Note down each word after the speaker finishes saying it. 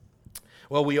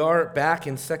Well, we are back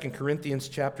in 2 Corinthians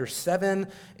chapter 7,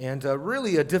 and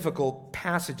really a difficult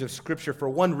passage of Scripture for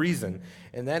one reason,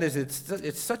 and that is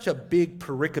it's such a big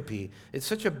pericope. It's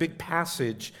such a big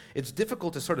passage. It's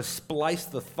difficult to sort of splice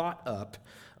the thought up,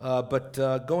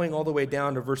 but going all the way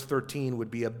down to verse 13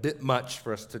 would be a bit much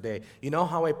for us today. You know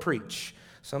how I preach.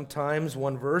 Sometimes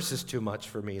one verse is too much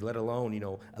for me, let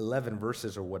alone, 11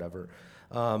 verses or whatever.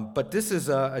 But this is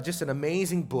just an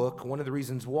amazing book. One of the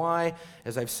reasons why,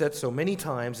 as I've said so many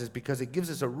times, is because it gives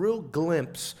us a real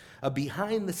glimpse, a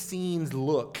behind-the-scenes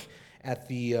look at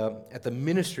the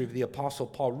ministry of the Apostle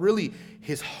Paul. Really,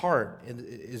 his heart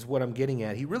is what I'm getting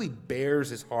at. He really bears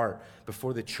his heart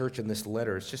before the church in this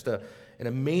letter. It's just an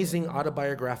amazing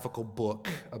autobiographical book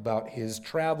about his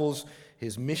travels,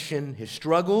 his mission, his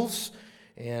struggles,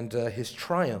 and his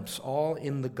triumphs, all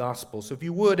in the gospel. So if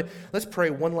you would, let's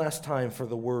pray one last time for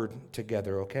the word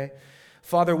together, okay?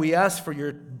 Father, we ask for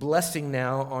your blessing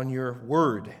now on your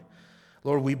word.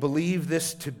 Lord, we believe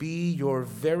this to be your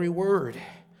very word,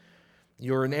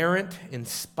 your inerrant,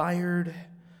 inspired,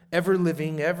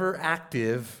 ever-living,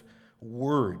 ever-active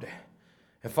word.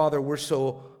 And Father, we're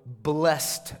so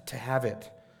blessed to have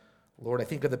it. Lord, I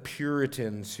think of the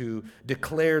Puritans who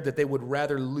declared that they would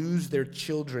rather lose their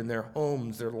children, their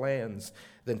homes, their lands,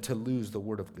 than to lose the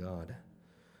Word of God.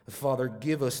 Father,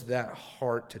 give us that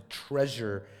heart to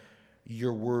treasure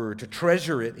your Word, to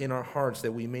treasure it in our hearts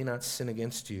that we may not sin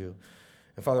against you.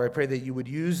 And Father, I pray that you would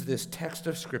use this text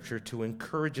of Scripture to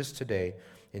encourage us today.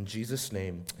 In Jesus'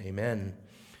 name, amen.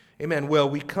 Amen. Well,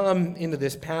 we come into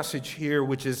this passage here,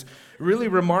 which is really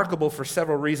remarkable for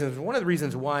several reasons. One of the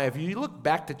reasons why, if you look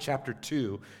back to chapter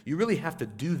 2, you really have to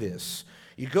do this.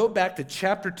 You go back to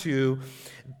chapter 2,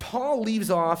 Paul leaves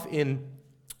off in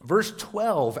verse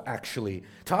 12, actually,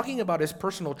 talking about his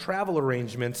personal travel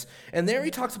arrangements, and there he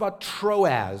talks about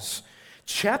Troas.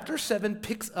 Chapter 7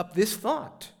 picks up this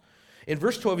thought. In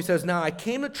verse 12, he says, "Now I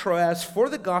came to Troas for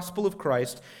the gospel of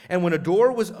Christ, and when a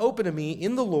door was open to me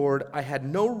in the Lord, I had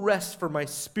no rest for my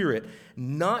spirit,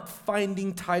 not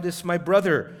finding Titus my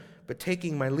brother. But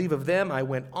taking my leave of them, I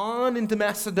went on into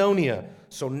Macedonia."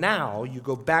 So now you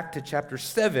go back to chapter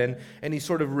 7, and he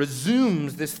sort of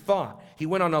resumes this thought. He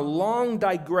went on a long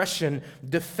digression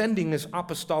defending his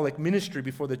apostolic ministry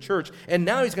before the church, and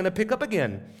now he's going to pick up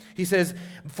again. He says,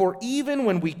 "For even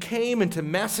when we came into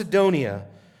Macedonia,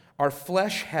 our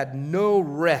flesh had no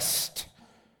rest,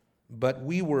 but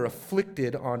we were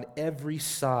afflicted on every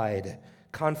side,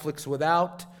 conflicts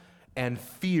without and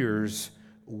fears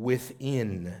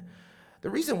within."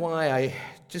 The reason why I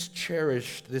just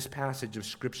cherished this passage of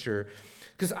Scripture,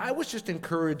 because I was just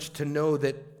encouraged to know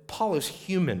that Paul is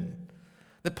human,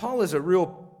 that Paul is a real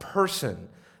person,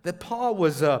 that Paul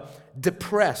was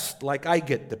depressed like I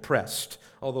get depressed,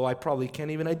 although I probably can't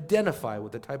even identify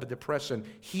with the type of depression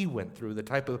he went through, the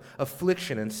type of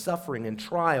affliction and suffering and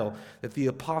trial that the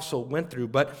apostle went through.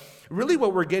 But really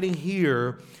what we're getting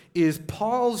here is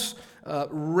Paul's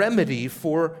remedy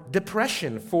for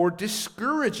depression, for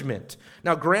discouragement.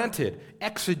 Now granted,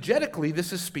 exegetically,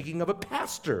 this is speaking of a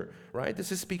pastor, right?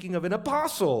 This is speaking of an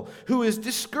apostle who is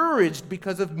discouraged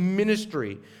because of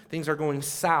ministry. Things are going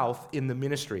south in the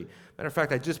ministry. Matter of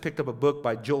fact, I just picked up a book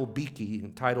by Joel Beakey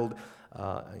entitled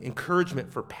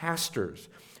Encouragement for Pastors.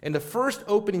 In the first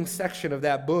opening section of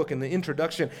that book, in the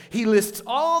introduction, he lists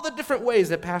all the different ways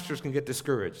that pastors can get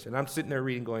discouraged. And I'm sitting there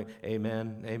reading going,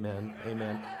 amen, amen,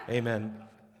 amen, amen.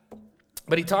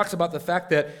 But he talks about the fact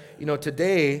that,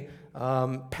 today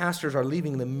pastors are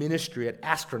leaving the ministry at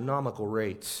astronomical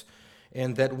rates.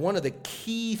 And that one of the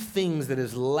key things that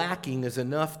is lacking is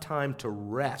enough time to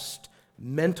rest,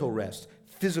 mental rest,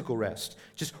 physical rest,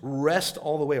 just rest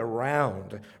all the way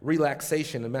around,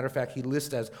 relaxation. As a matter of fact, he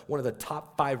lists as one of the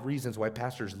top 5 reasons why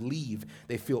pastors leave,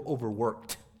 they feel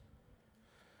overworked.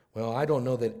 Well, I don't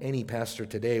know that any pastor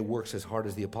today works as hard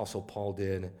as the Apostle Paul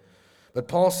did. But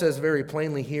Paul says very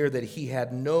plainly here that he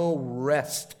had no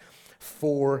rest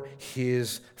for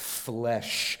his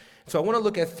flesh. So I want to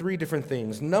look at 3 different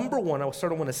things. Number 1, I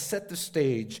sort of want to set the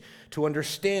stage to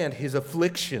understand his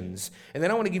afflictions. And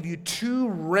then I want to give you 2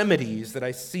 remedies that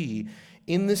I see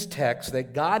in this text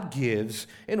that God gives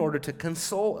in order to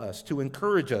console us, to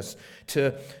encourage us,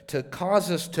 to cause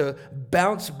us to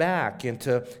bounce back and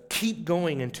to keep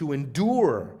going and to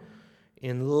endure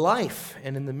in life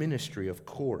and in the ministry, of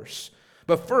course.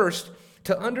 But first,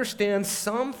 to understand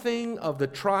something of the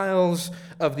trials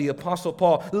of the Apostle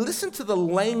Paul, listen to the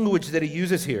language that he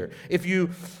uses here. If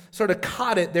you sort of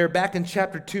caught it there back in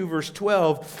chapter 2, verse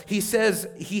 12, he says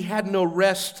he had no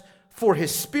rest for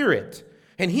his spirit.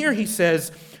 And here he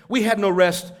says we had no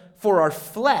rest for our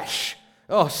flesh.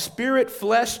 Oh, spirit,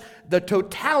 flesh, the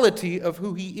totality of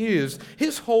who he is.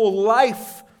 His whole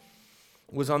life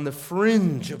was on the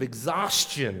fringe of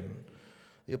exhaustion.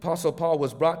 The Apostle Paul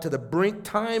was brought to the brink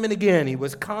time and again. He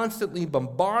was constantly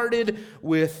bombarded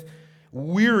with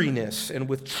weariness and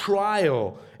with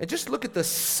trial. And just look at the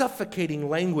suffocating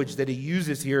language that he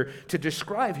uses here to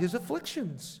describe his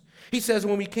afflictions. He says,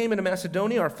 when we came into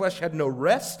Macedonia, our flesh had no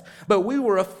rest, but we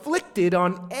were afflicted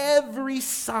on every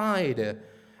side.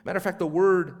 Matter of fact, the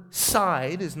word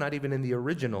side is not even in the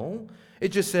original. It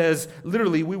just says,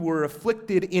 literally, we were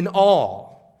afflicted in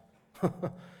all.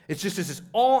 It's just this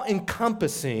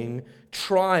all-encompassing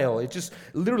trial. It's just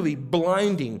literally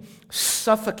blinding,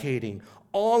 suffocating,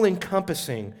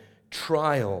 all-encompassing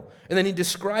trial. And then he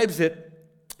describes it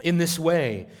in this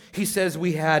way. He says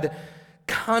we had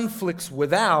conflicts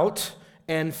without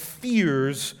and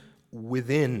fears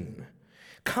within.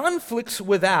 Conflicts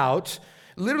without,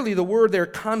 literally the word there,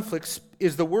 conflicts,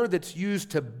 is the word that's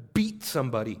used to beat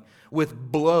somebody with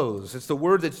blows. It's the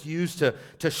word that's used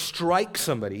to strike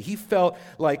somebody. He felt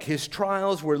like his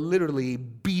trials were literally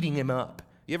beating him up.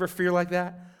 You ever feel like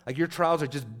that? Like your trials are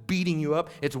just beating you up?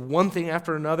 It's one thing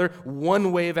after another,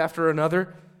 one wave after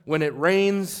another. When it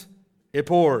rains, it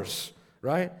pours,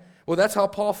 right? Well, that's how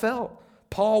Paul felt.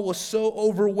 Paul was so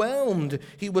overwhelmed.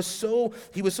 He was so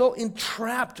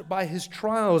entrapped by his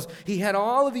trials. He had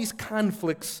all of these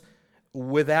conflicts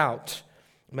without.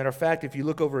 Matter of fact, if you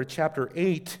look over at chapter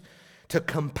 8, to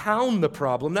compound the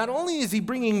problem, not only is he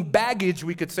bringing baggage,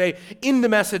 we could say, into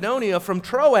Macedonia from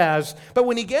Troas, but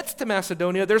when he gets to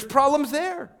Macedonia, there's problems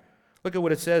there. Look at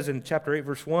what it says in chapter 8,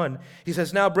 verse 1. He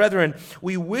says, "Now, brethren,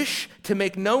 we wish to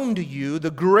make known to you the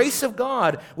grace of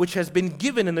God which has been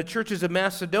given in the churches of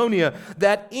Macedonia,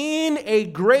 that in a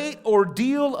great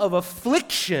ordeal of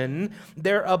affliction,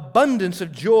 their abundance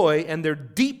of joy and their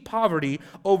deep poverty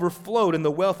overflowed in the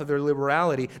wealth of their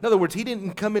liberality." In other words, he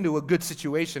didn't come into a good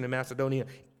situation in Macedonia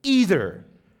either.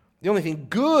 The only thing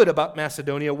good about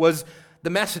Macedonia was the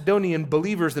Macedonian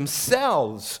believers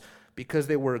themselves, because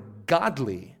they were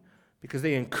godly. Because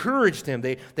they encouraged him,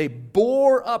 they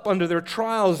bore up under their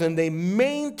trials, and they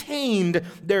maintained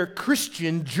their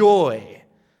Christian joy.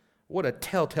 What a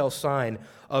telltale sign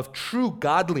of true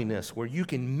godliness, where you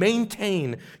can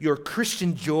maintain your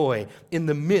Christian joy in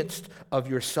the midst of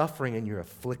your suffering and your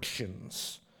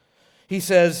afflictions. He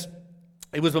says,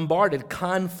 it was bombarded,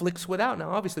 conflicts without. Now,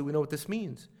 obviously, we know what this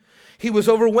means. He was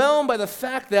overwhelmed by the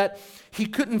fact that he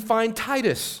couldn't find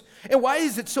Titus. And why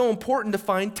is it so important to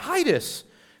find Titus?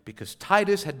 Because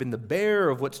Titus had been the bearer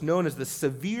of what's known as the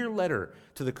severe letter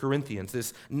to the Corinthians,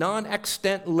 this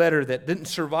non-extant letter that didn't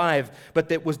survive, but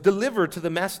that was delivered to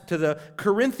the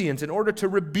Corinthians in order to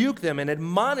rebuke them and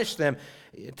admonish them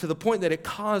to the point that it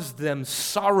caused them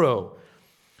sorrow.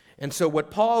 And so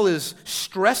what Paul is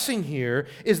stressing here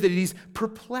is that he's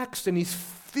perplexed and he's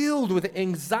filled with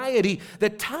anxiety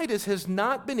that Titus has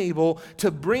not been able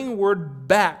to bring word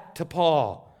back to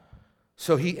Paul.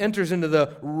 So he enters into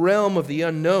the realm of the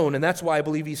unknown, and that's why I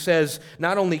believe he says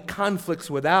not only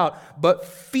conflicts without, but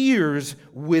fears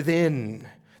within.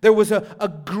 There was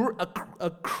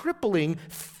a crippling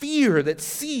fear that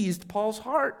seized Paul's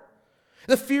heart.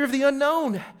 The fear of the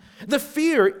unknown. The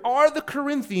fear, are the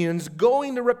Corinthians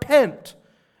going to repent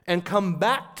and come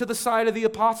back to the side of the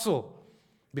apostle?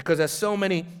 Because as so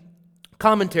many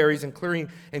commentaries,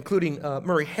 including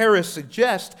Murray Harris,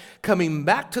 suggest, coming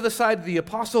back to the side of the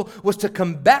apostle was to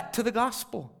come back to the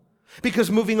gospel. Because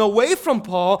moving away from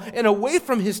Paul and away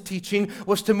from his teaching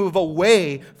was to move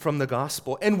away from the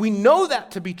gospel. And we know that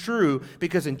to be true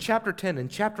because in chapter 10 and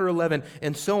chapter 11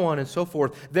 and so on and so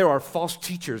forth, there are false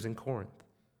teachers in Corinth.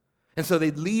 And so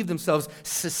they leave themselves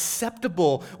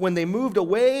susceptible. When they moved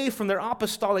away from their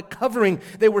apostolic covering,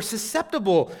 they were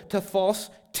susceptible to false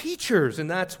teachers.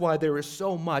 And that's why there is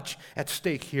so much at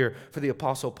stake here for the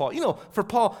Apostle Paul. You know, for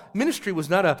Paul, ministry was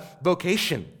not a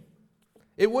vocation.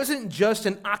 It wasn't just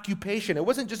an occupation. It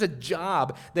wasn't just a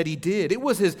job that he did. It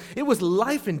was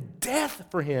life and death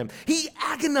for him. He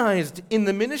agonized in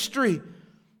the ministry.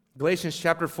 Galatians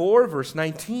chapter 4, verse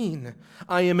 19.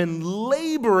 "I am in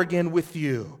labor again with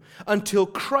you until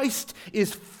Christ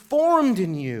is formed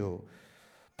in you."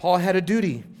 Paul had a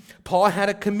duty. Paul had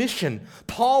a commission.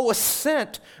 Paul was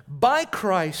sent by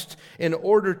Christ in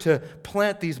order to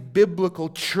plant these biblical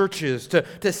churches,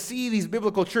 to see these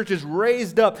biblical churches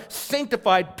raised up,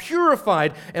 sanctified,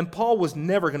 purified, and Paul was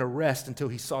never going to rest until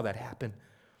he saw that happen.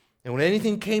 And when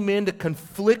anything came in to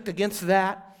conflict against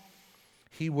that,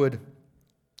 he would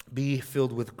be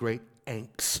filled with great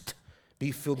angst,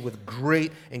 be filled with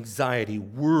great anxiety,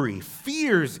 worry,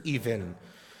 fears even.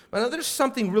 Now, there's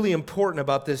something really important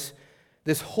about this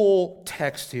this whole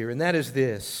text here, and that is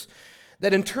this: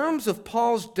 that in terms of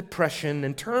Paul's depression,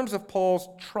 in terms of Paul's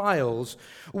trials,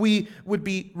 we would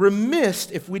be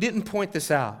remiss if we didn't point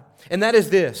this out. And that is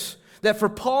this: that for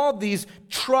Paul, these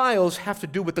trials have to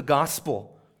do with the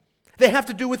gospel. They have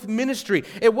to do with ministry.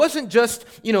 It wasn't just,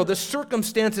 the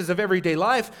circumstances of everyday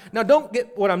life. Now, don't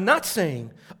get what I'm not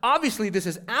saying. Obviously, this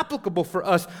is applicable for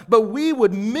us, but we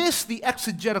would miss the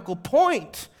exegetical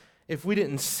point if we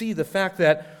didn't see the fact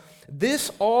that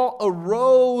this all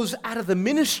arose out of the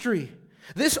ministry.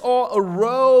 This all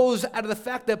arose out of the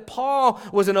fact that Paul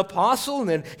was an apostle and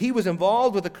that he was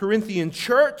involved with the Corinthian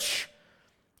church.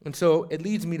 And so it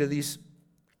leads me to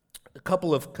a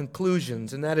couple of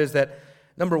conclusions, and that is that,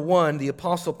 number one, the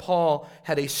Apostle Paul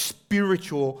had a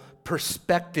spiritual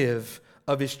perspective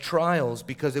of his trials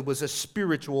because it was a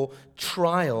spiritual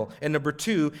trial. And number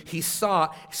two, he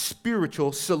sought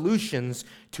spiritual solutions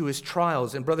to his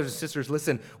trials. And brothers and sisters,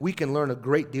 listen, we can learn a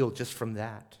great deal just from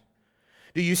that.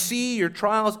 Do you see your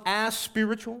trials as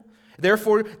spiritual?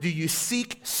 Therefore, do you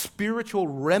seek spiritual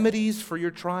remedies for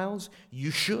your trials?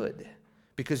 You should,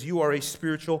 because you are a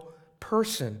spiritual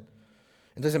person.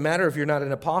 It doesn't matter if you're not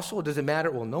an apostle. It doesn't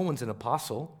matter. Well, no one's an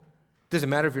apostle. It doesn't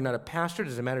matter if you're not a pastor. It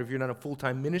doesn't matter if you're not a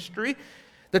full-time ministry.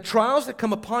 The trials that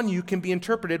come upon you can be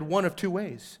interpreted one of two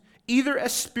ways, either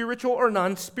as spiritual or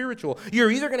non-spiritual. You're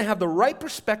either going to have the right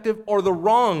perspective or the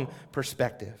wrong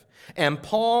perspective. And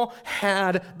Paul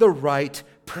had the right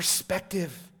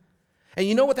perspective. And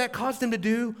you know what that caused him to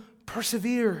do?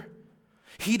 Persevere.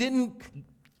 He didn't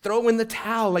throw in the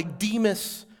towel like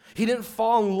Demas. He didn't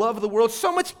fall in love with the world.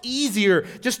 So much easier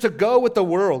just to go with the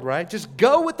world, right? Just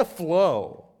go with the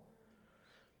flow.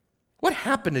 What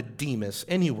happened to Demas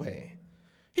anyway?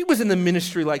 He was in the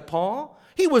ministry like Paul.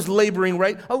 He was laboring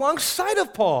right alongside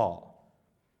of Paul.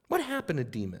 What happened to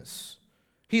Demas?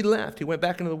 He left. He went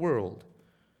back into the world.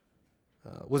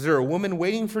 Was there a woman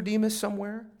waiting for Demas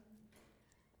somewhere?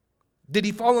 Did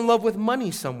he fall in love with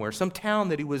money somewhere, some town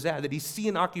that he was at? Did he see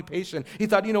an occupation? He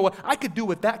thought, you know what, I could do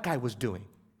what that guy was doing.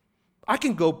 I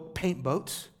can go paint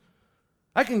boats.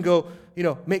 I can go,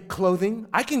 make clothing.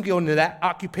 I can go into that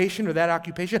occupation or that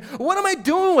occupation. What am I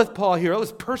doing with Paul here? All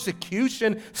this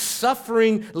persecution,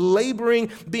 suffering, laboring,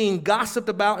 being gossiped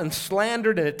about and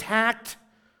slandered and attacked.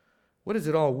 What is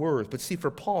it all worth? But see,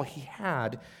 for Paul, he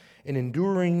had an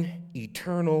enduring,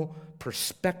 eternal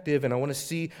perspective, and I want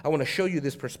to show you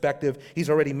this perspective. He's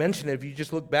already mentioned it. If you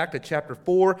just look back to chapter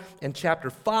 4 and chapter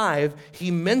 5,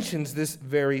 he mentions this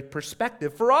very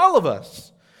perspective for all of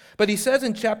us. But he says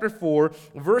in chapter 4,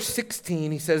 verse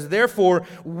 16, he says, "Therefore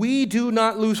we do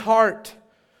not lose heart.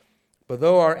 But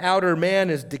though our outer man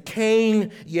is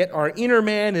decaying, yet our inner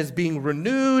man is being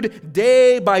renewed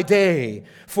day by day.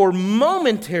 For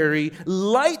momentary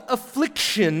light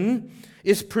affliction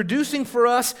is producing for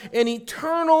us an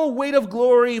eternal weight of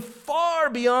glory far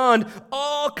beyond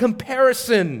all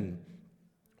comparison.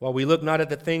 While we look not at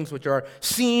the things which are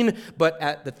seen, but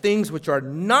at the things which are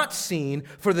not seen.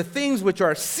 For the things which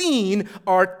are seen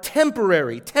are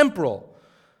temporary, temporal.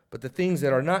 But the things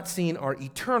that are not seen are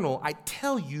eternal." I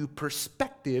tell you,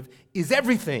 perspective is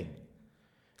everything.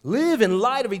 Live in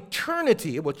light of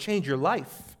eternity. It will change your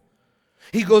life.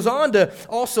 He goes on to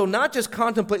also not just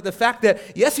contemplate the fact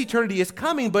that, yes, eternity is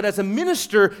coming, but as a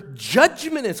minister,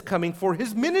 judgment is coming for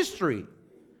his ministry.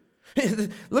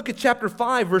 Look at chapter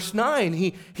 5, verse 9.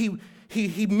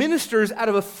 He ministers out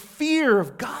of a fear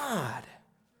of God.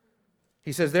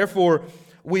 He says, "Therefore,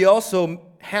 we also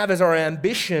have as our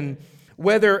ambition,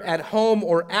 whether at home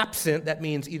or absent," that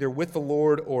means either with the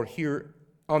Lord or here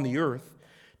on the earth,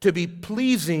 "to be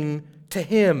pleasing to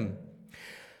him.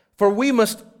 For we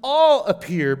must all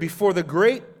appear before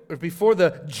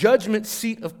the judgment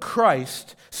seat of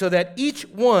Christ, so that each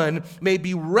one may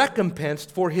be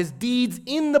recompensed for his deeds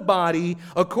in the body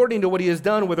according to what he has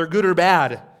done, whether good or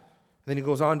bad." Then he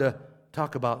goes on to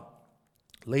talk about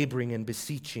laboring and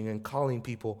beseeching and calling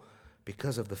people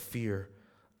because of the fear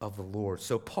of the Lord.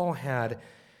 So Paul had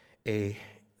a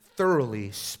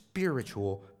thoroughly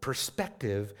spiritual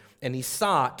perspective, and he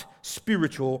sought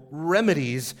spiritual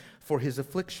remedies for his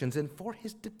afflictions and for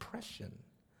his depression.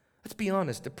 Let's be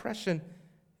honest, depression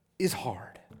is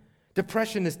hard.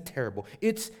 Depression is terrible.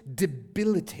 It's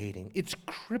debilitating. It's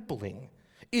crippling.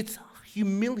 It's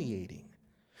humiliating.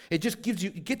 It just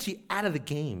gets you out of the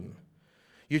game.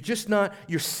 You're just not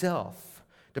yourself.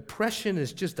 Depression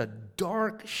is just a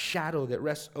dark shadow that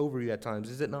rests over you at times,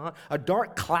 is it not? A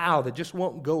dark cloud that just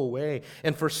won't go away.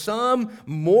 And for some,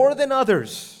 more than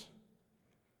others,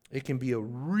 it can be a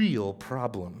real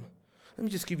problem. Let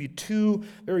me just give you two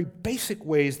very basic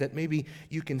ways that maybe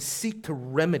you can seek to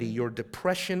remedy your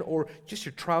depression or just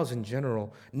your trials in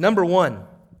general. Number one,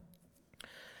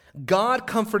 God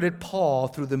comforted Paul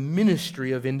through the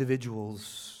ministry of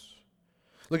individuals.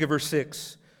 Look at verse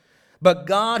 6. But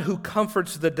God, who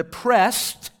comforts the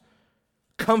depressed,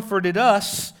 comforted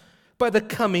us by the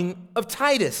coming of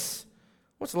Titus.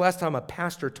 When's the last time a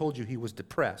pastor told you he was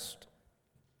depressed?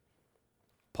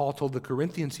 Paul told the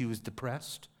Corinthians he was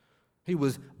depressed. He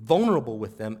was vulnerable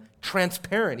with them,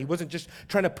 transparent. He wasn't just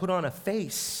trying to put on a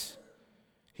face.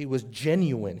 He was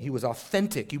genuine. He was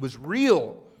authentic. He was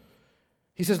real.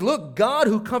 He says, look, God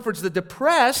who comforts the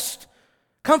depressed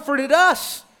comforted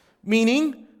us,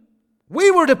 meaning we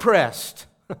were depressed.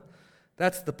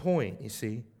 That's the point, you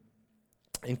see.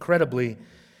 Incredibly,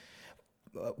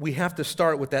 we have to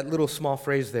start with that little small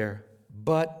phrase there,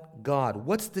 but God.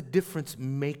 What's the difference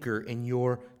maker in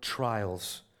your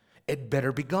trials? It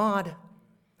better be God.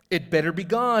 It better be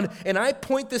God. And I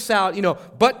point this out,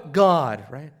 but God,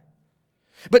 right?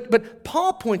 But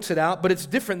Paul points it out, but it's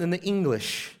different than the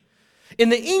English. In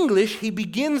the English, he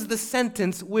begins the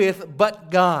sentence with,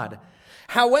 but God.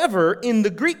 However, in the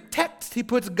Greek text, he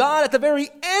puts God at the very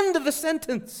end of the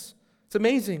sentence. It's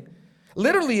amazing.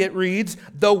 Literally, it reads,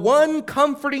 the one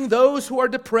comforting those who are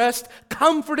depressed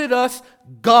comforted us,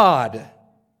 God.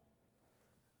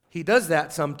 He does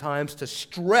that sometimes to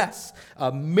stress a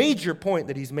major point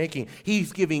that he's making.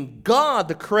 He's giving God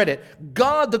the credit,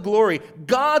 God the glory,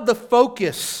 God the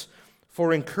focus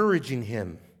for encouraging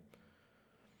him.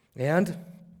 And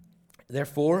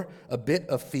therefore, a bit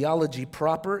of theology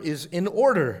proper is in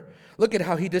order. Look at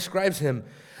how he describes him.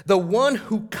 The one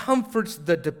who comforts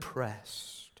the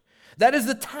depressed. That is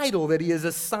the title that he has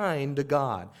assigned to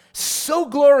God. So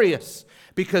glorious,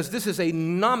 because this is a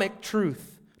gnomic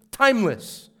truth,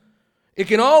 timeless. It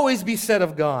can always be said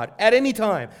of God at any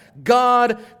time.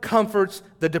 God comforts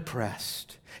the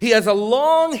depressed. He has a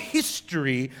long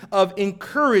history of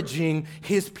encouraging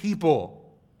his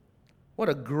people. What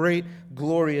a great,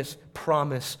 glorious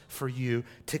promise for you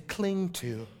to cling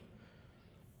to.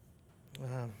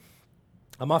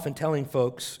 I'm often telling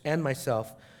folks and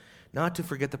myself not to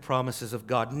forget the promises of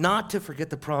God, not to forget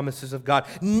the promises of God,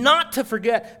 not to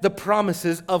forget the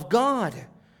promises of God.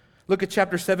 Look at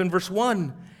chapter 7, verse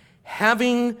 1.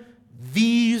 Having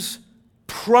these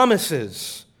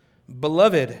promises,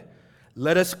 beloved,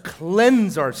 let us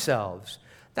cleanse ourselves.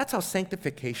 That's how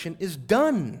sanctification is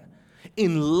done.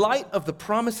 In light of the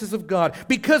promises of God.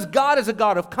 Because God is a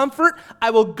God of comfort, I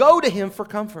will go to him for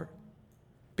comfort.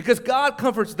 Because God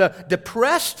comforts the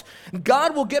depressed,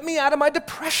 God will get me out of my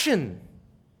depression.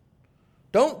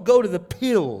 Don't go to the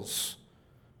pills.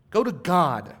 Go to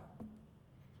God.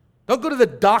 Don't go to the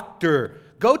doctor.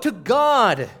 Go to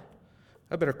God.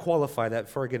 I better qualify that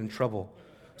before I get in trouble.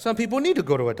 Some people need to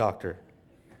go to a doctor.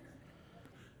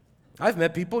 I've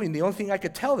met people, and the only thing I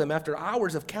could tell them after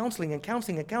hours of counseling,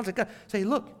 say,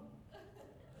 look,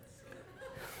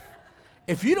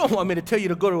 if you don't want me to tell you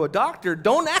to go to a doctor,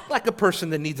 don't act like a person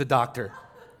that needs a doctor.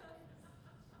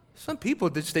 Some people,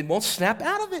 they won't snap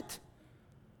out of it.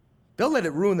 They'll let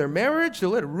it ruin their marriage.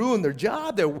 They'll let it ruin their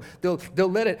job. They'll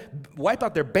let it wipe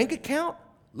out their bank account.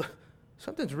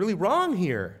 Something's really wrong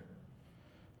here.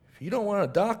 If you don't want a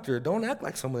doctor, don't act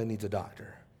like someone that needs a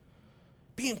doctor.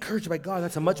 Be encouraged by God.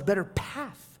 That's a much better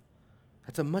path.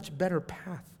 That's a much better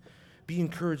path. Be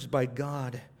encouraged by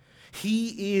God.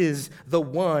 He is the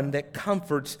one that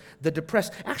comforts the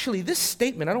depressed. Actually, this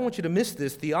statement, I don't want you to miss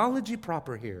this, theology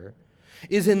proper here,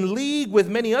 is in league with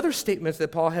many other statements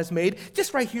that Paul has made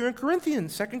just right here in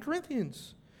Corinthians, 2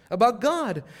 Corinthians, about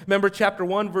God. Remember chapter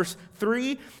 1, verse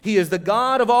 3? He is the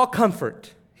God of all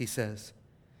comfort, he says.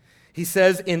 He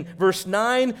says in verse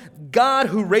 9, God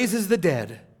who raises the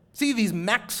dead. See these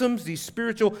maxims, these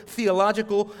spiritual,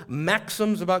 theological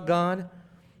maxims about God?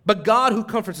 But God who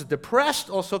comforts the depressed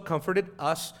also comforted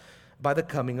us by the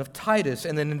coming of Titus.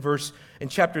 And then in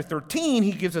chapter 13,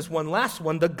 he gives us one last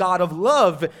one. The God of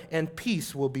love and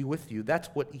peace will be with you. That's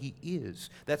what he is.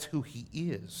 That's who he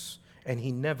is. And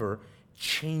he never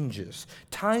changes.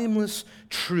 Timeless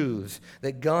truths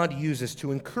that God uses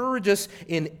to encourage us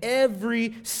in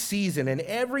every season, in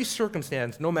every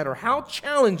circumstance, no matter how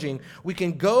challenging, we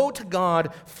can go to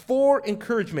God for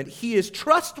encouragement. He is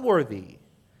trustworthy.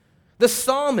 The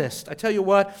psalmist, I tell you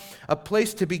what, a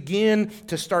place to begin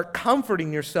to start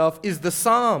comforting yourself is the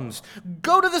Psalms.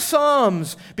 Go to the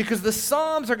Psalms, because the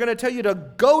Psalms are going to tell you to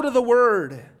go to the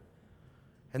Word.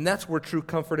 And that's where true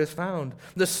comfort is found.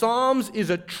 The Psalms is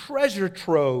a treasure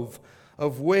trove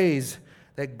of ways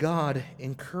that God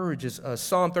encourages us.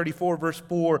 Psalm 34, verse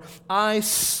 4, I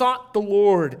sought the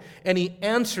Lord, and he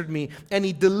answered me, and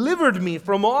he delivered me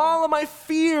from all of my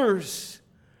fears.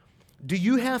 Do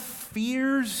you have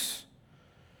fears?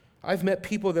 I've met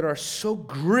people that are so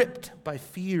gripped by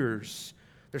fears.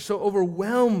 They're so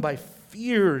overwhelmed by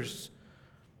fears.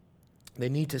 They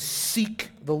need to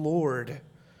seek the Lord.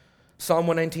 Psalm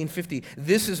 119:50,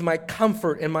 this is my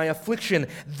comfort and my affliction,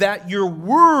 that your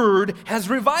word has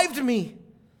revived me.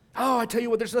 Oh, I tell you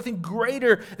what, there's nothing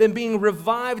greater than being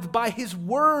revived by his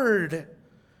word,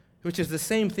 which is the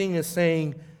same thing as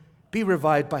saying, be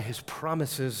revived by his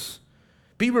promises.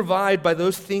 Be revived by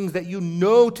those things that you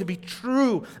know to be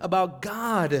true about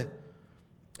God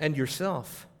and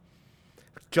yourself.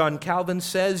 John Calvin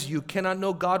says, you cannot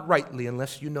know God rightly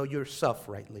unless you know yourself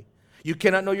rightly. You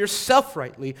cannot know yourself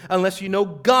rightly unless you know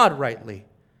God rightly.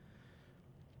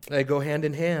 They go hand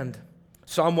in hand.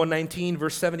 Psalm 119,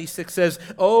 verse 76 says,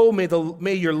 oh,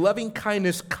 may your loving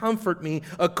kindness comfort me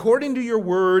according to your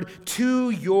word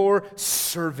to your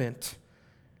servant.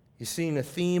 You seeing a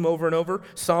theme over and over?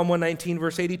 Psalm 119,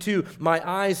 verse 82, my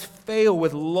eyes fail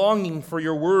with longing for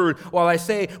your word, while I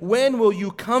say, when will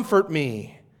you comfort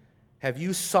me? Have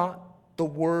you sought the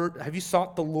word? Have you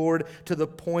sought the Lord to the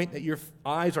point that your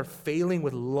eyes are failing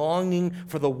with longing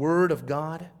for the word of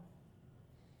God?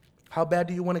 How bad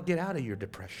do you want to get out of your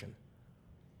depression?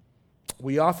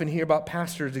 We often hear about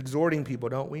pastors exhorting people,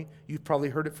 don't we? You've probably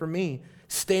heard it from me.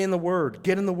 Stay in the word.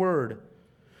 Get in the word.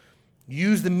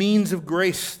 Use the means of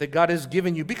grace that God has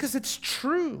given you because it's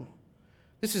true.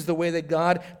 This is the way that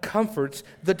God comforts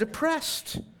the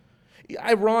depressed.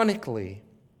 Ironically,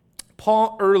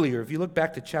 Paul earlier, if you look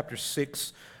back to chapter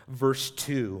 6, verse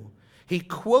 2, he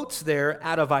quotes there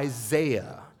out of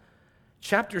Isaiah.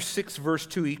 Chapter 6, verse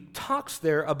 2, he talks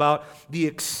there about the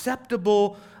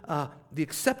acceptable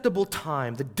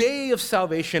time, the day of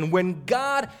salvation when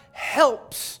God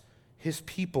helps his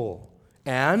people.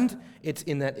 And it's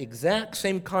in that exact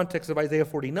same context of Isaiah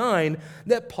 49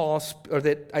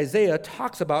 that Isaiah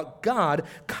talks about God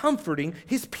comforting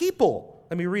his people.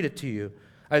 Let me read it to you.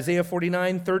 Isaiah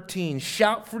 49:13,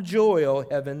 shout for joy, O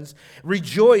heavens,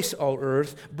 rejoice, O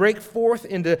earth, break forth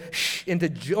into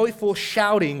joyful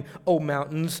shouting, O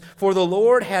mountains, for the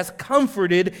Lord has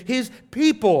comforted his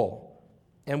people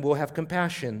and will have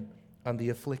compassion on the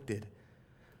afflicted.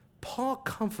 Paul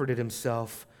comforted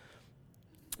himself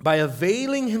by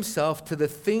availing himself to the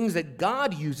things that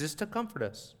God uses to comfort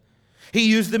us. He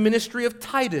used the ministry of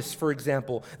Titus, for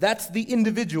example. That's the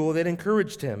individual that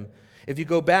encouraged him. If you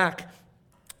go back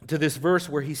to this verse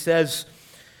where he says,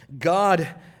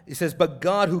 but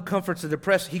God who comforts the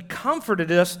depressed, he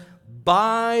comforted us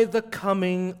by the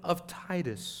coming of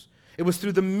Titus. It was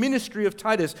through the ministry of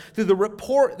Titus, through the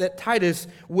report that Titus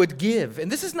would give.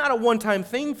 And this is not a one-time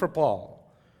thing for Paul.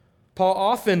 Paul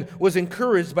often was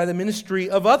encouraged by the ministry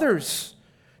of others.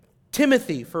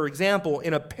 Timothy, for example,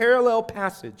 in a parallel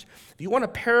passage. If you want a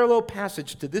parallel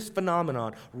passage to this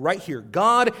phenomenon, right here,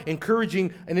 God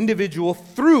encouraging an individual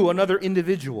through another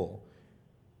individual,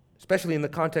 especially in the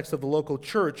context of the local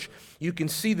church, you can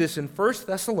see this in 1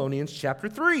 Thessalonians chapter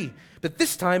 3. But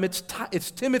this time it's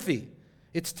Timothy.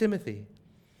 It's Timothy.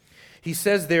 He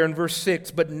says there in verse 6,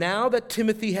 but now that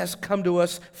Timothy has come to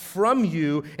us from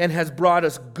you and has brought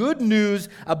us good news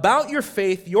about your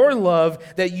faith, your love,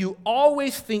 that you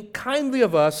always think kindly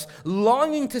of us,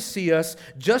 longing to see us,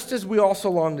 just as we also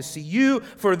long to see you.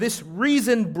 For this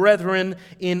reason, brethren,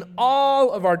 in all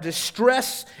of our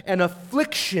distress and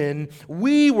affliction,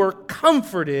 we were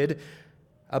comforted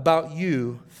about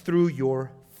you through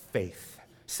your faith.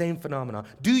 Same phenomenon.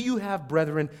 Do you have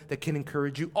brethren that can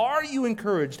encourage you? Are you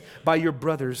encouraged by your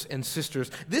brothers and sisters?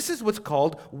 This is what's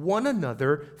called one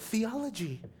another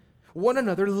theology, one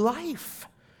another life.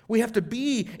 We have to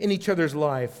be in each other's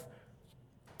life.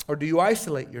 Or do you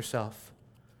isolate yourself?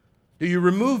 Do you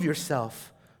remove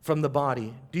yourself from the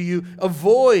body? Do you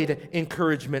avoid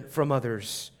encouragement from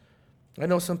others? I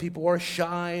know some people are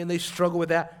shy and they struggle with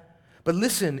that. But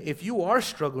listen, if you are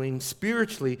struggling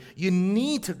spiritually, you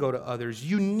need to go to others.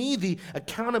 You need the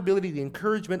accountability, the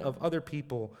encouragement of other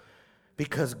people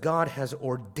because God has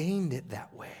ordained it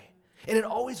that way. And it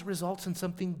always results in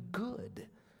something good.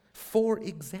 For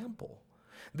example,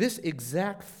 this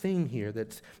exact thing here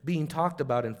that's being talked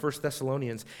about in 1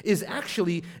 Thessalonians is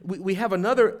actually, we have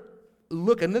another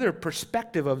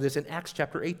perspective of this in Acts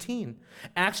chapter 18.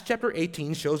 Acts chapter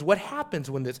 18 shows what happened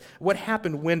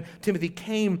when Timothy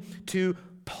came to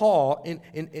Paul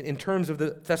in terms of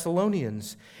the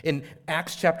Thessalonians. In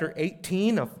Acts chapter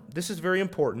 18, this is very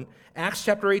important, Acts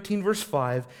chapter 18, verse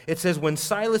 5, it says, when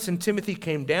Silas and Timothy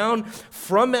came down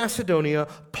from Macedonia,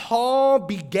 Paul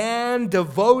began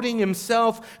devoting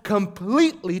himself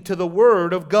completely to the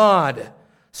word of God,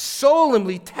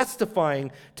 solemnly testifying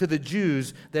to the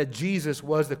Jews that Jesus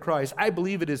was the Christ. I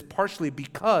believe it is partially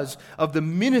because of the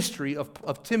ministry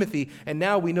of Timothy, and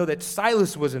now we know that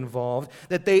Silas was involved,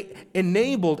 that they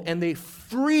enabled and they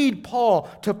freed Paul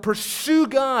to pursue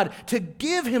God, to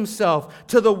give himself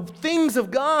to the things of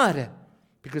God,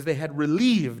 because they had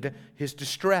relieved his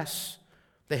distress.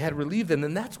 They had relieved them,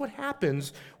 and that's what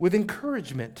happens with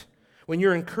encouragement. When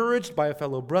you're encouraged by a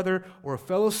fellow brother or a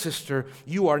fellow sister,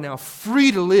 you are now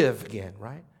free to live again,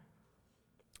 right?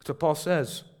 So Paul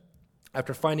says,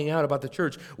 after finding out about the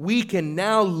church, we can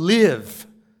now live.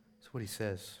 That's what he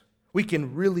says. We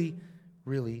can really,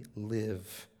 really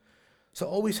live. So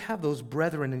always have those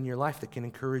brethren in your life that can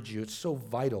encourage you. It's so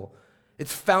vital.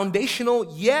 It's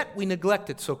foundational, yet we neglect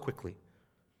it so quickly.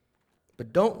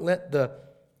 But don't let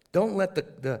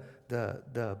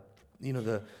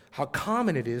how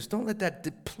common it is, don't let that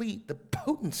deplete the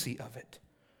potency of it.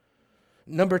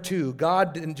 Number two,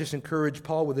 God didn't just encourage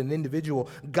Paul with an individual.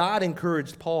 God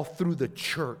encouraged Paul through the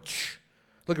church.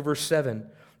 Look at verse 7.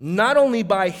 Not only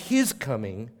by his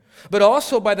coming, but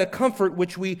also by the comfort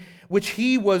which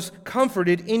he was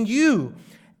comforted in you,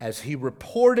 as he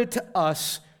reported to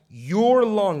us your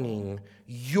longing,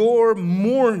 your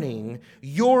mourning,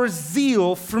 your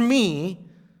zeal for me,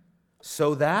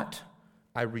 so that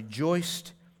I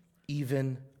rejoiced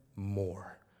even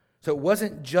more. So it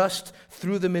wasn't just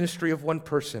through the ministry of one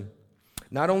person,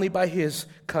 not only by his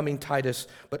coming, Titus,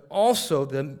 but also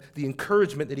the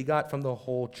encouragement that he got from the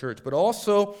whole church, but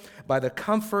also by the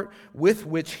comfort with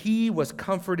which he was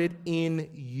comforted in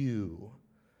you.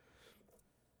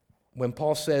 When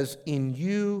Paul says in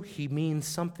you, he means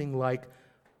something like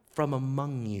from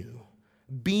among you,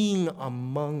 being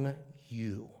among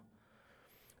you.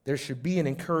 There should be an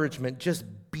encouragement just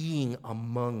being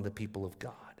among the people of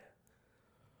God.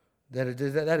 That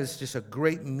is just a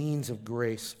great means of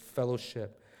grace,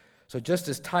 fellowship. So just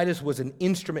as Titus was an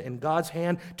instrument in God's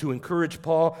hand to encourage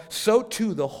Paul, so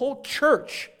too the whole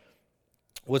church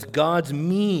was God's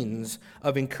means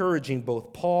of encouraging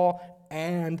both Paul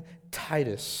and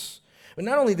Titus. But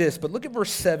not only this, but look at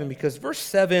verse 7, because verse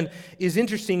 7 is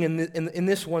interesting in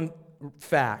this one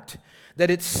fact, that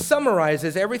it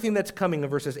summarizes everything that's coming in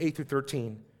verses 8 through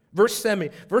 13. Verse 7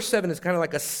 is kind of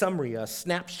like a summary, a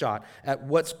snapshot at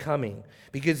what's coming,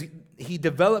 because he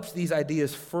develops these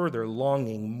ideas further: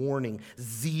 longing, mourning,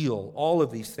 zeal, all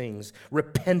of these things,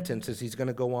 repentance, as he's going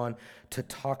to go on to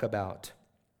talk about.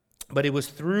 But it was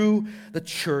through the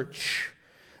church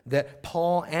that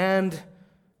Paul and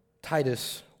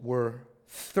Titus were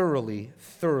thoroughly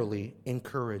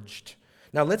encouraged.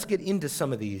 Now let's get into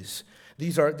some of these.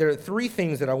 There are three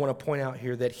things that I want to point out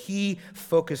here that he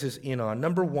focuses in on.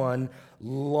 Number one,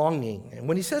 longing. And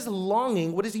when he says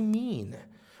longing, what does he mean?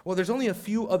 Well, there's only a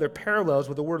few other parallels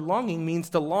where the word longing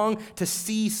means to long to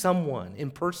see someone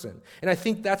in person. And I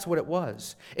think that's what it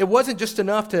was. It wasn't just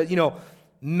enough to,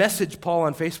 message Paul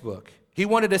on Facebook. He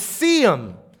wanted to see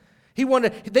him. They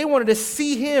wanted to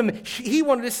see him. He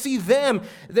wanted to see them.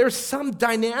 There's some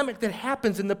dynamic that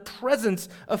happens in the presence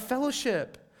of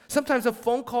fellowship. Sometimes a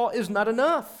phone call is not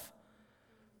enough.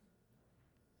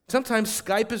 Sometimes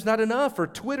Skype is not enough, or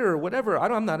Twitter, or whatever.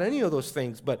 I'm not any of those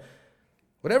things, but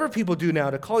whatever people do now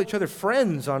to call each other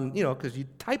friends on, because you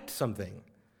typed something.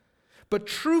 But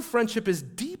true friendship is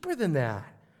deeper than that.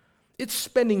 It's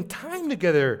spending time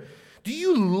together. Do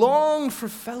you long for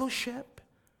fellowship?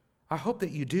 I hope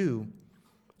that you do,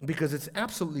 because it's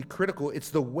absolutely critical.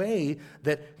 It's the way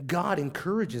that God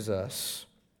encourages us.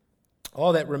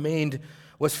 All that remained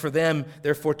was for them,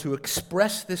 therefore, to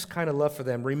express this kind of love for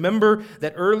them. Remember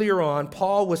that earlier on,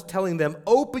 Paul was telling them,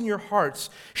 open your hearts,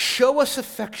 show us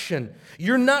affection.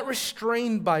 You're not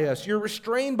restrained by us. You're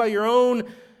restrained by your own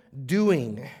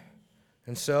doing.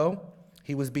 And so,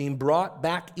 he was being brought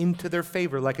back into their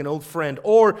favor like an old friend,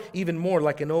 or even more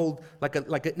like an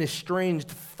estranged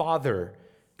father,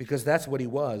 because that's what he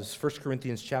was. 1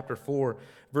 Corinthians chapter 4,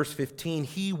 verse 15,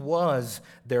 he was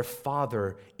their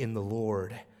father in the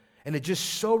Lord. And it just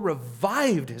so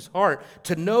revived his heart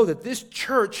to know that this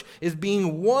church is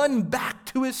being won back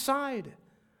to his side.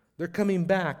 They're coming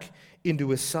back into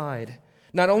his side.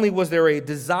 Not only was there a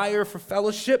desire for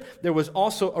fellowship, there was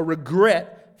also a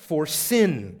regret for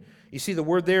sin. You see the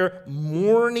word there,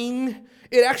 mourning?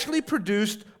 It actually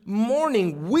produced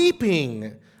mourning,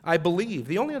 weeping, I believe.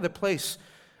 The only other place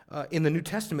in the New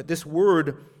Testament this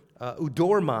word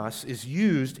eudormos is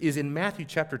used is in Matthew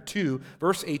chapter 2,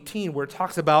 verse 18, where it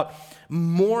talks about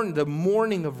the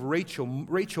mourning of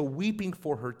Rachel weeping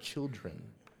for her children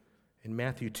in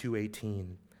Matthew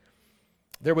 2:18.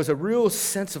 There was a real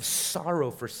sense of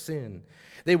sorrow for sin.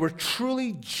 They were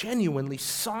truly, genuinely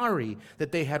sorry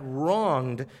that they had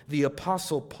wronged the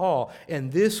Apostle Paul.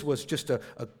 And this was just a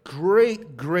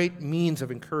great, great means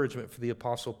of encouragement for the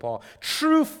Apostle Paul.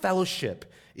 True fellowship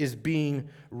is being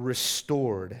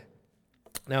restored.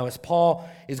 Now, as Paul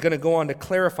is going to go on to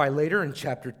clarify later in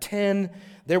chapter 10,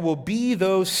 there will be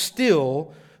those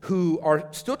still who are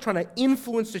still trying to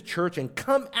influence the church and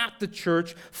come at the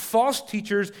church, false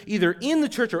teachers either in the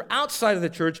church or outside of the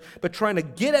church, but trying to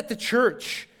get at the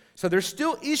church. So there's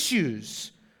still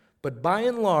issues, but by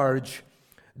and large,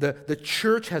 the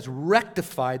church has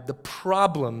rectified the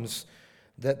problems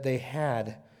that they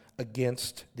had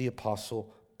against the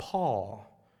Apostle Paul.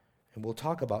 And we'll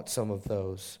talk about some of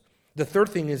those. The third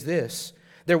thing is this: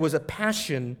 there was a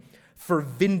passion for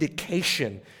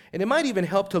vindication. And it might even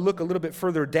help to look a little bit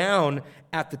further down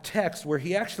at the text where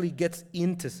he actually gets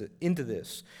into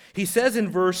this. He says in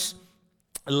verse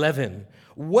 11,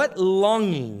 what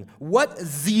longing, what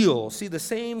zeal, see the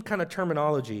same kind of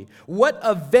terminology, what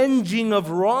avenging of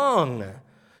wrong,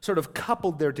 sort of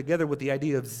coupled there together with the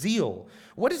idea of zeal.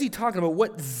 What is he talking about?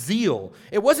 What zeal?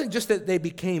 It wasn't just that they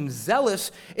became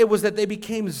zealous, it was that they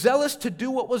became zealous to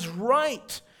do what was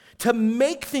right, to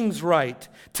make things right,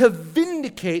 to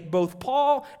vindicate both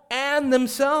Paul and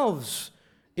themselves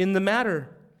in the matter.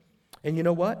 And you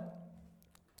know what?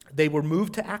 They were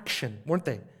moved to action, weren't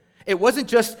they? It wasn't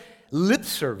just lip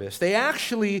service. They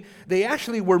actually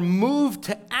were moved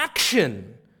to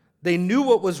action. They knew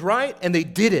what was right and they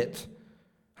did it.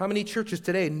 How many churches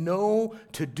today know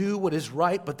to do what is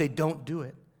right, but they don't do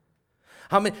it?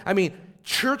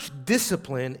 Church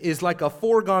discipline is like a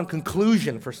foregone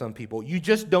conclusion for some people. You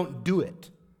just don't do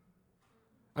it.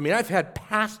 I've had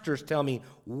pastors tell me,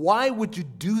 why would you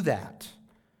do that?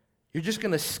 You're just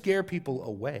going to scare people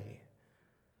away.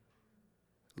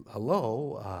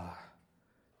 Hello?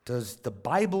 Does the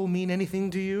Bible mean anything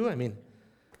to you?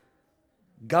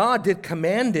 God did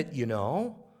command it, you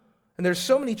know. And there's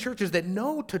so many churches that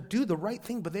know to do the right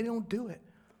thing, but they don't do it.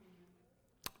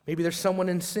 Maybe there's someone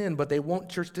in sin, but they won't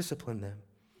church discipline them.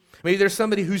 Maybe there's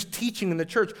somebody who's teaching in the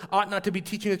church, ought not to be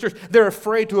teaching in the church. They're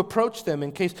afraid to approach them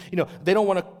in case, they don't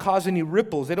want to cause any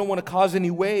ripples. They don't want to cause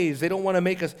any waves. They don't want to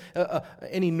make us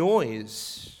any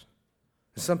noise.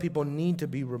 Some people need to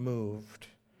be removed.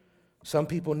 Some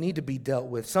people need to be dealt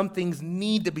with. Some things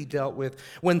need to be dealt with.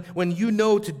 When you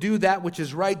know to do that which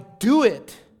is right, do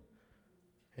it.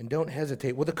 And don't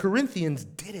hesitate. Well, the Corinthians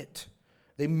did it.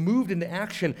 They moved into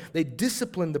action. They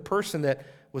disciplined the person that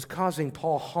was causing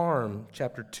Paul harm,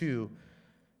 chapter 2.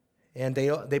 And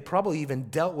they probably even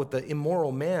dealt with the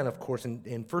immoral man, of course,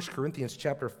 in 1 Corinthians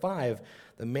chapter 5,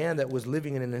 the man that was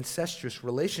living in an incestuous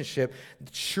relationship.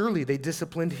 Surely they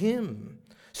disciplined him.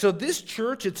 So this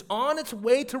church, it's on its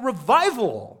way to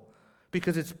revival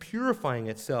because it's purifying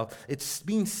itself. It's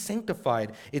being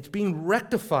sanctified. It's being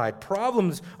rectified.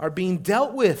 Problems are being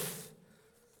dealt with.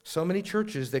 So many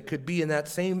churches that could be in that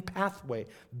same pathway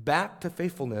back to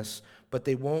faithfulness, but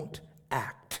they won't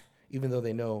act, even though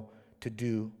they know to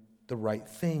do the right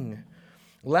thing.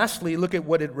 Lastly, look at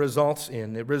what it results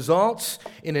in. It results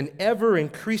in an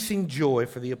ever-increasing joy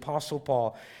for the Apostle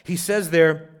Paul. He says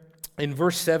there in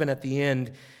verse 7 at the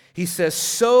end, he says,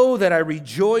 so that I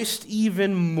rejoiced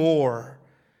even more.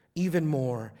 Even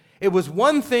more. It was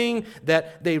one thing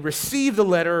that they received the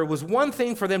letter. It was one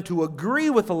thing for them to agree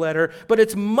with the letter, but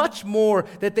it's much more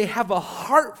that they have a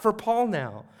heart for Paul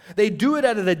now. They do it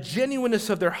out of the genuineness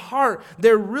of their heart.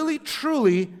 They're really,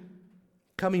 truly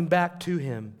coming back to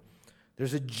him.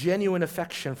 There's a genuine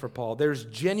affection for Paul. There's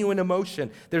genuine emotion.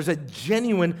 There's a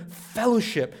genuine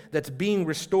fellowship that's being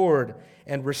restored.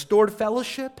 And restored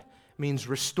fellowship means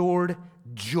restored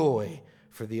joy.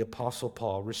 For the Apostle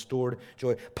Paul, restored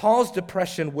joy. Paul's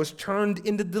depression was turned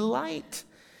into delight.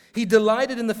 He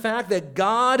delighted in the fact that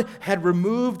God had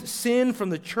removed sin from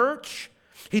the church.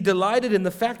 He delighted in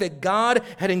the fact that God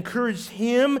had encouraged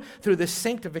him through the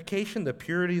sanctification, the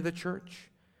purity of the church.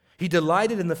 He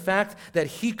delighted in the fact that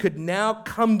he could now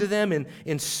come to them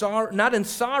in sorrow, not in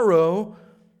sorrow,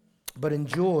 but in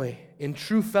joy, in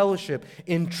true fellowship,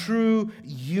 in true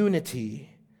unity.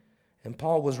 And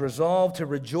Paul was resolved to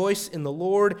rejoice in the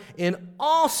Lord in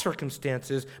all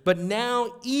circumstances, but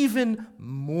now even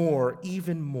more,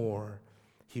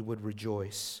 he would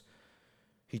rejoice.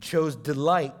 He chose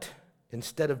delight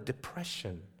instead of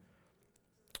depression.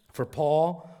 For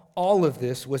Paul, all of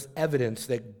this was evidence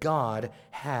that God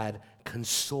had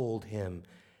consoled him.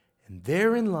 And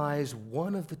therein lies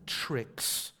one of the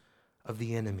tricks of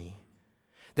the enemy.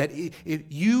 That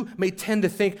you may tend to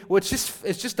think, well, it's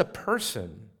just a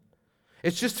person.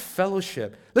 It's just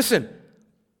fellowship. Listen,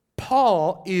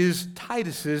 Paul is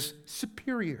Titus's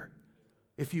superior,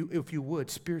 if you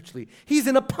would, spiritually. He's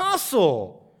an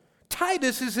apostle.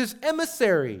 Titus is his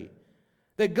emissary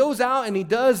that goes out and he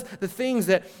does the things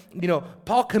that,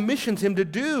 Paul commissions him to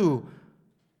do.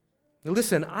 Now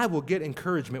listen, I will get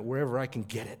encouragement wherever I can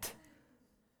get it.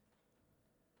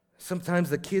 Sometimes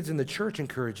the kids in the church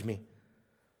encourage me.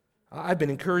 I've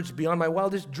been encouraged beyond my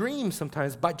wildest dreams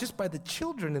sometimes by the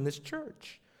children in this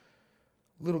church.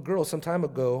 Little girl some time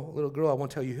ago, I won't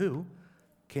tell you who,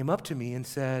 came up to me and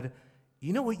said,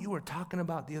 you know what you were talking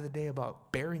about the other day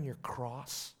about bearing your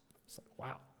cross? It's like,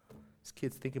 wow, this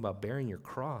kid's thinking about bearing your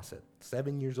cross at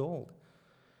 7 years old.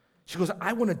 She goes,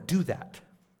 I want to do that.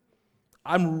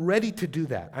 I'm ready to do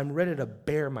that. I'm ready to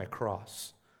bear my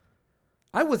cross.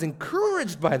 I was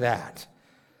encouraged by that.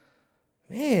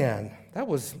 Man,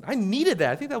 I needed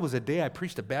that. I think that was a day I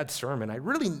preached a bad sermon. I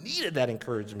really needed that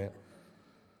encouragement.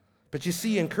 But you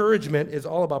see, encouragement is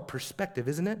all about perspective,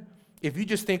 isn't it? If you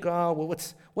just think, oh, well,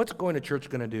 what's going to church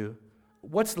going to do?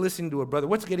 What's listening to a brother?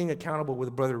 What's getting accountable with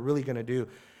a brother really going to do?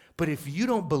 But if you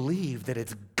don't believe that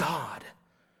it's God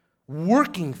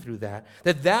working through that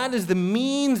is the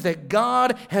means that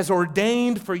God has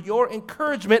ordained for your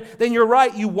encouragement, then you're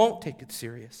right, you won't take it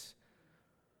serious.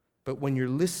 But when you're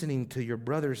listening to your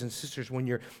brothers and sisters, when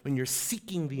you're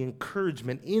seeking the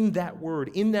encouragement in that word,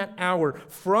 in that hour,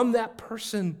 from that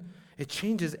person, it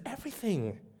changes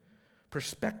everything.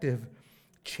 Perspective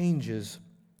changes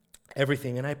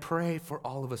everything. And I pray for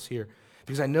all of us here,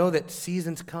 because I know that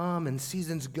seasons come and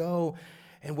seasons go.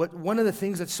 And one of the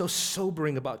things that's so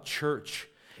sobering about church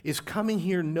is coming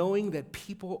here knowing that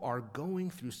people are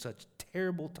going through such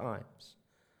terrible times.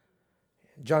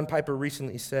 John Piper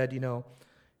recently said,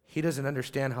 he doesn't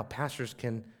understand how pastors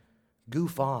can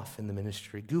goof off in the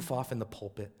ministry, goof off in the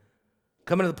pulpit.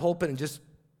 Come into the pulpit and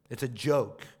it's a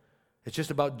joke. It's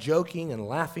just about joking and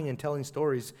laughing and telling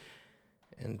stories.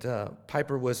 And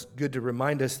Piper was good to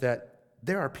remind us that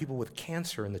there are people with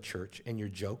cancer in the church and you're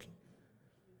joking.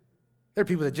 There are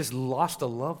people that just lost a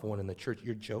loved one in the church.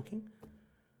 You're joking?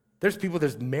 There's people,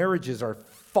 there's marriages are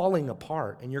falling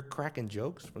apart and you're cracking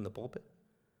jokes from the pulpit?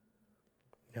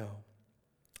 No.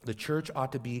 The church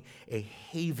ought to be a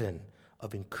haven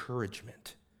of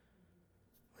encouragement.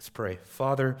 Let's pray.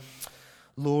 Father,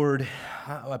 Lord,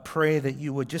 I pray that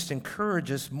you would just encourage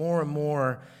us more and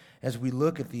more as we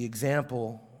look at the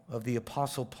example of the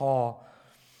Apostle Paul.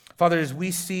 Father, as we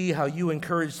see how you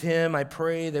encouraged him, I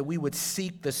pray that we would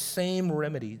seek the same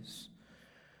remedies,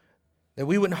 that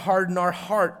we wouldn't harden our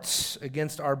hearts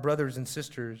against our brothers and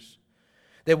sisters,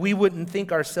 that we wouldn't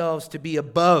think ourselves to be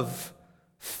above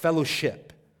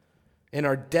fellowship and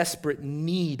our desperate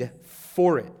need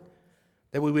for it,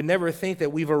 that we would never think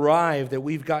that we've arrived, that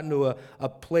we've gotten to a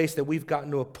place, that we've gotten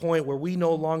to a point where we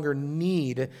no longer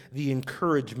need the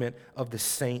encouragement of the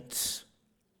saints.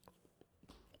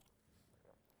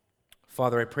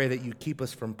 Father, I pray that you keep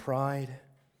us from pride.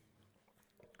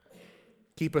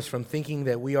 Keep us from thinking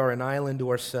that we are an island to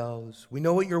ourselves. We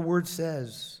know what your word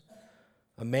says.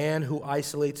 A man who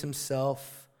isolates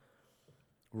himself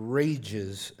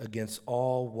rages against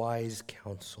all wise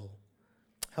counsel.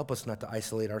 Help us not to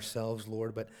isolate ourselves,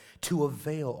 Lord, but to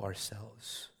avail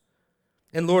ourselves.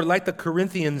 And Lord, like the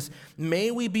Corinthians,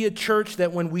 may we be a church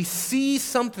that when we see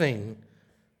something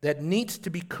that needs to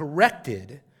be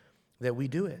corrected, that we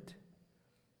do it.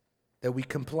 That we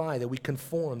comply, that we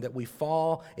conform, that we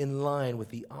fall in line with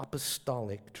the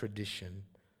apostolic tradition.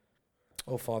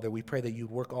 Oh, Father, we pray that you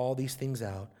work all these things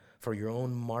out for your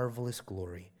own marvelous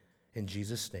glory. In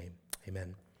Jesus' name, amen.